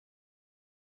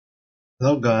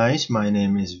Hello guys, my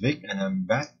name is Vic and I'm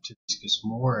back to discuss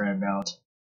more about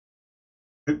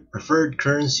preferred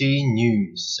currency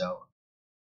news. So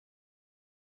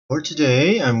for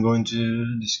today I'm going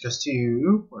to discuss to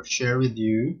you or share with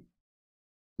you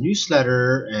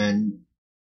newsletter and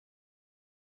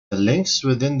the links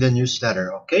within the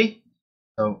newsletter, okay?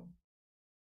 So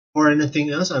before anything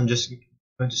else, I'm just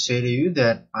going to say to you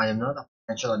that I am not a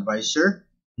financial advisor.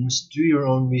 You must do your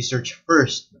own research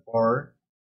first before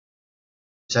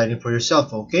deciding for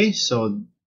yourself, okay? So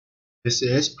this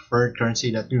is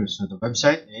PreferredCurrency.News. So the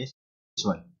website is this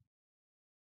one.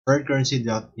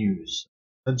 PreferredCurrency.News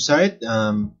website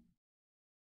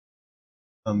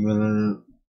will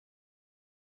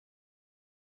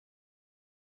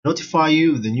notify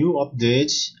you of the new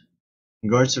updates in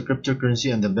regards to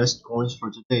cryptocurrency and the best coins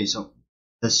for today. So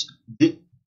that's they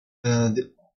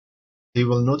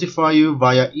will notify you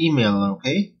via email,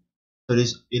 okay? So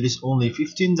it is only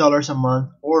 $15 a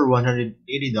month or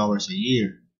 $180 a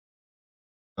year.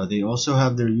 They also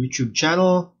have their YouTube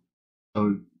channel, so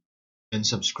you can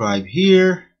subscribe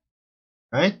here,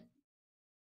 right?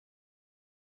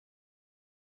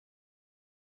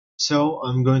 So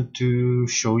I'm going to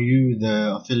show you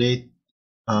the affiliate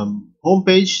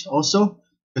homepage also,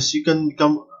 because you can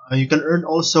earn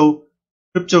also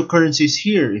cryptocurrencies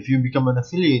here if you become an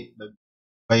affiliate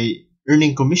by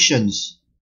earning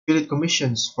affiliate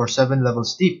commissions for 7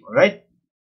 levels deep. All right,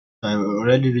 I'm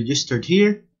already registered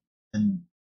here, and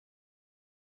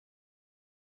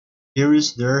here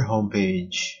is their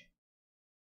homepage.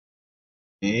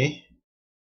 Okay,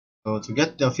 so to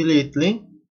get the affiliate link,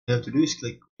 you have to do is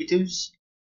click creatives,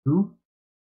 new,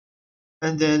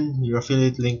 and then your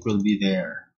affiliate link will be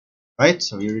there. Right,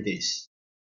 so here it is.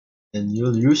 And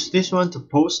you'll use this one to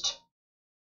post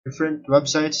different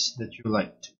websites that you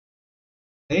liked.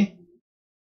 Okay,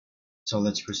 so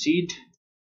let's proceed.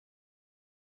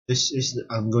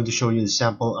 I'm going to show you the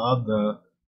sample of the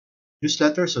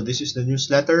newsletter. So this is the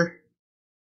newsletter.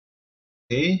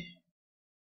 Okay,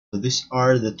 so these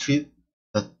are the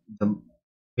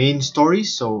main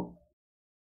stories. So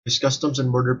this Customs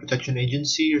and Border Protection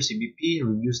Agency or CBP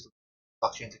reviews the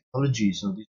blockchain technology.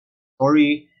 So this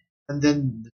story, and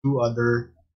then the two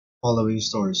other following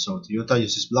stories. So Toyota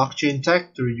uses blockchain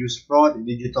tech to reduce fraud in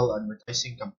digital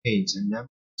advertising campaigns, and now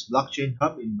it's blockchain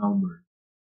hub in Melbourne.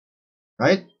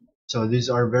 Right? So these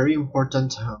are very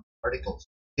important articles.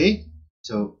 Okay,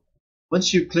 so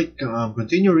once you click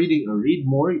continue reading or read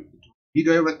more, it will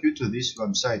redirect you to this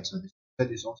website. So this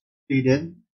website is also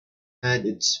hidden, and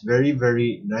it's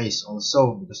very nice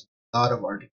also because a lot of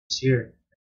articles here.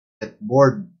 Get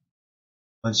bored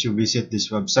once you visit this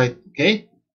website. Okay,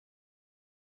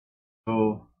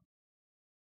 so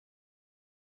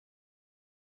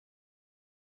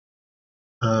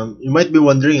you might be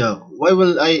wondering, why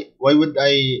would I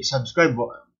subscribe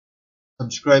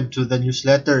to the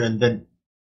newsletter and then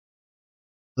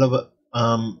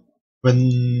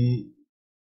when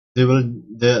they will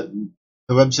the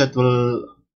website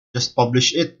will just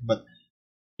publish it, but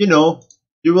you know,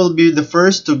 you will be the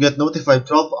first to get notified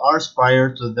 12 hours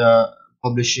prior to the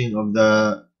publishing of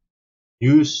the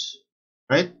news,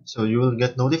 right? So you will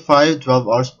get notified 12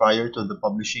 hours prior to the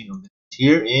publishing of it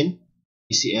here in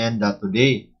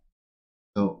PCN.today.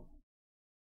 So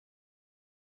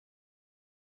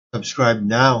subscribe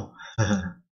now.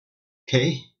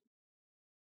 Okay,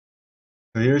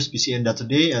 so here's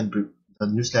PCN.today and the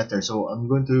newsletter. So I'm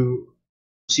going to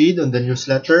proceed on the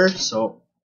newsletter. So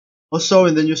also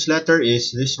in the newsletter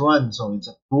is this one. So it's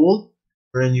a tool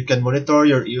wherein you can monitor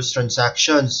your EOS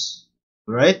transactions,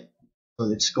 right?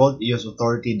 So it's called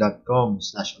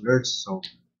eosauthority.com/alerts. So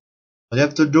all you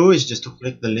have to do is just to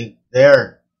click the link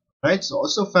there, right? So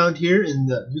also found here in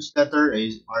the newsletter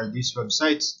are these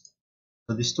websites.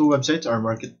 So these two websites are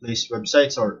marketplace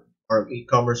websites or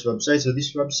e-commerce websites. So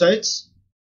these websites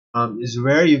is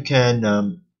where you can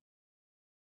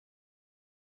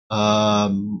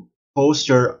post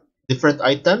your different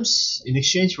items in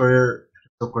exchange for your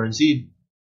cryptocurrency.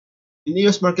 In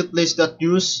EOS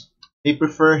Marketplace.News, they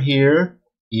prefer here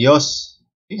EOS.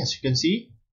 Okay, as you can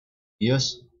see,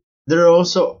 EOS. There are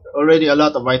also already a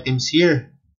lot of items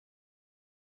here.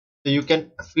 So you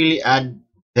can freely add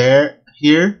here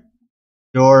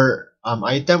your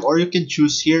item, or you can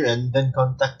choose here and then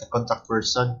contact the contact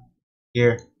person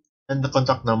here and the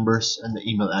contact numbers and the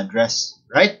email address,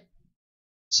 right?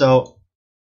 So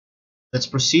let's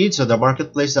proceed. So the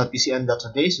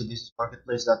marketplace.pcn.today. So this is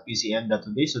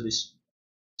marketplace.pcn.today. So this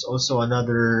is also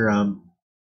another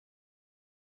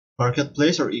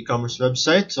marketplace or e-commerce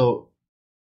website. So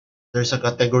there's a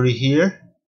category here.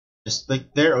 Just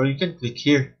click there, or you can click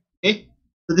here. Okay.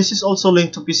 So this is also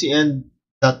linked to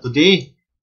PCN.today.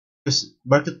 Because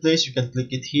marketplace, you can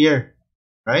click it here,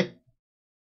 right?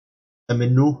 The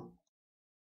menu,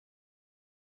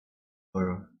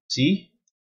 or see,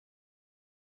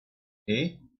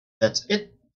 okay, that's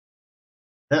it.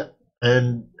 That,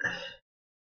 and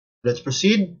let's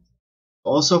proceed.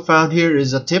 Also found here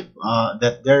is a tip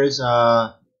that there is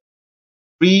a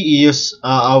free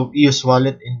EOS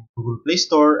wallet in Google Play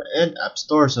Store and App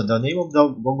Store. So the name of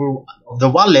the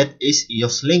wallet is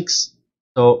EOS Links.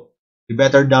 So you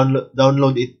better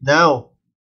download it now.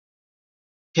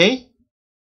 Okay?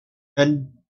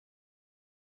 And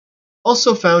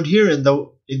also found here in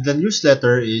the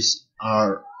newsletter is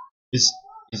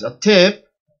is a tip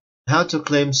how to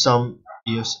claim some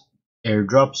EOS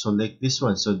airdrop. So like this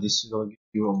one. So this will give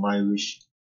you a My Wish,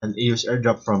 an EOS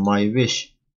airdrop from My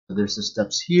Wish. So there's the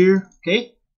steps here.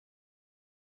 Okay?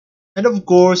 And of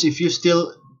course, if you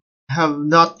still have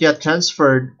not yet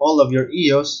transferred all of your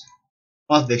EOS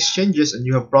off the exchanges and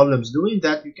you have problems doing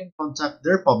that, you can contact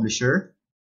their publisher,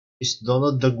 is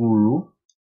Donald the Guru,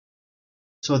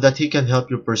 so that he can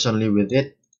help you personally with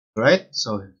it. Right?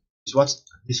 So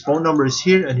his phone number is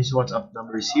here and his WhatsApp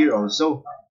number is here also.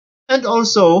 And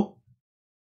also,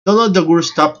 Donald the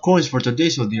Guru's top coins for today,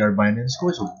 so they are Binance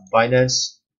coins. So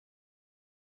Binance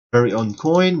very own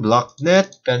coin,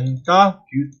 Blocknet, Penta,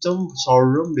 Qtum,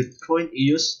 Sorum, Bitcoin,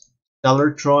 EOS,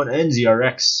 Stellartron, and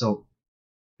ZRX. So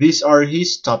these are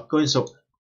his top coins. So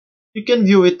you can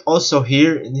view it also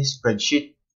here in his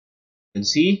spreadsheet. You can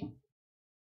see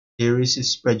here is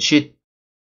his spreadsheet,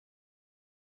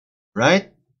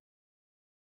 right?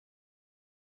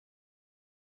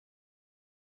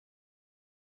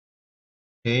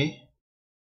 Okay.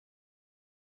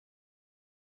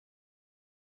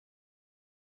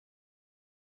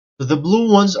 So the blue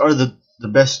ones are the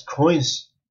best coins,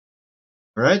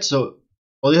 right? So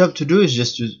all you have to do is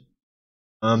just to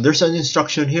there's an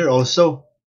instruction here also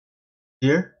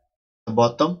here at the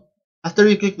bottom. After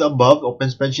you click the above open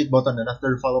spreadsheet button and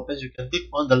after the file opens, you can click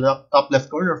on the top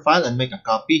left corner file and make a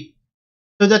copy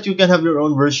so that you can have your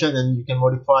own version and you can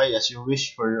modify as you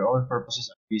wish for your own purposes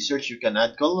of research. You can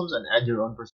add columns and add your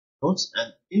own personal notes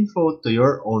and info to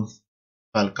your own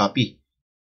file copy.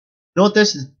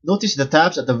 Notice the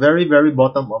tabs at the very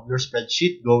bottom of your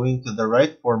spreadsheet going to the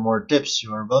right for more tips.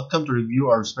 You are welcome to review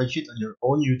our spreadsheet on your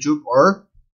own YouTube or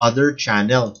other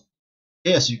channel.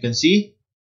 Okay, as you can see,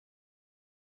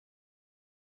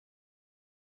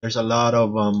 there's a lot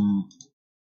of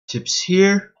tips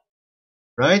here,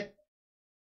 right?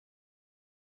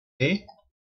 Okay,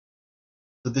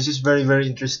 so this is very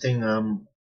interesting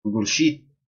Google Sheet.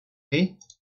 Okay,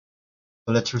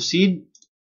 so let's proceed.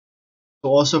 So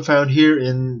also found here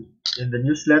in the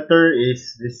newsletter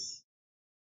is this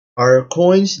are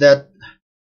coins that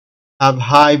have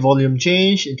high volume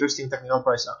change, interesting technical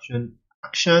price action,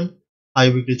 high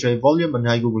weekly trade volume, and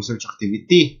high Google search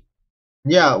activity.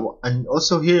 Yeah, and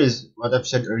also here is what I've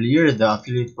said earlier, the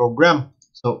affiliate program.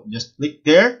 So just click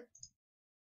there.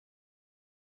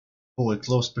 Oh, I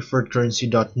closed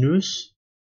PreferredCurrency.News.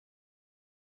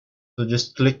 So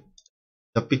just click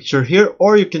the picture here,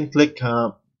 or you can click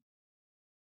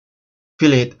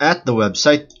affiliate at the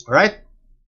website. Alright.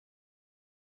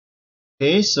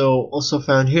 Okay, so also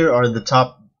found here are the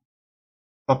top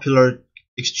popular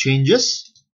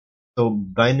exchanges. So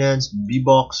Binance,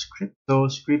 Bbox,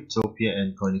 Cryptopia,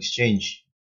 and Coin Exchange.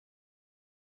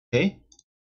 Okay,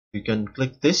 you can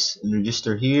click this and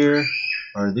register here,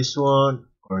 or this one,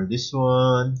 or this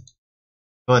one,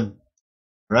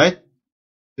 right?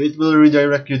 So it will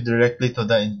redirect you directly to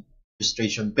the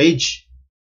registration page.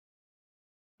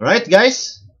 Alright,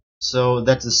 guys. So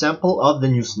that's a sample of the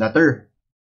newsletter.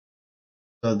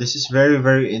 So this is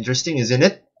very interesting, isn't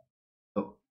it?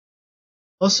 So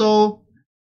also,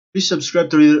 please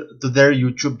subscribe to their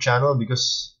YouTube channel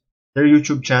because their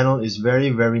YouTube channel is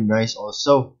very nice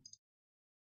also.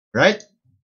 Right?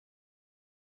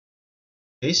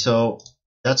 Okay, so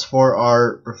that's for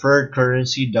our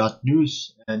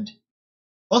PreferredCurrency.News. And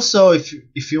also,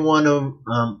 if you want to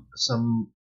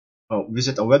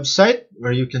visit a website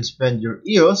where you can spend your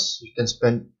EOS, you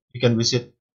can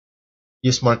visit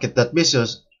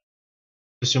EOSmarket.biz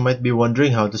because you might be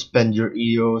wondering how to spend your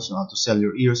EOS, or how to sell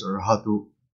your EOS, or how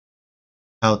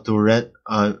to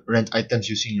rent items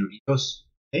using your EOS.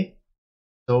 Okay,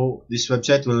 so this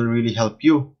website will really help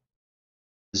you.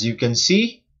 As you can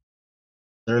see,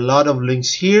 there are a lot of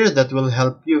links here that will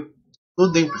help you,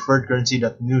 including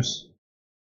PreferredCurrency.News.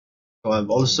 So I've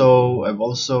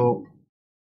also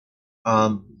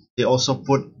they also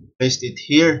placed it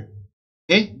here.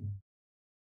 Okay,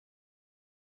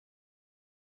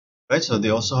 right? So they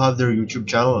also have their YouTube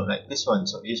channel like this one.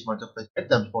 So use marketplace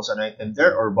items, post an item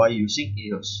there, or buy using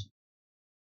EOS,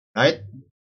 right?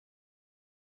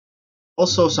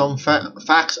 Also some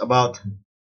facts about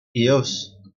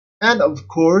EOS, and of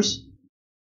course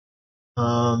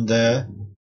the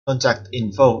contact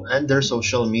info and their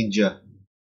social media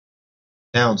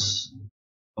accounts.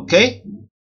 Okay,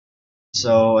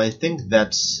 so I think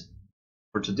that's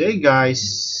for today,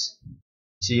 guys.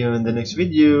 See you in the next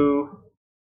video.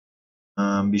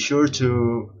 Be sure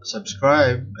to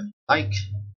subscribe and like.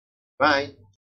 Bye.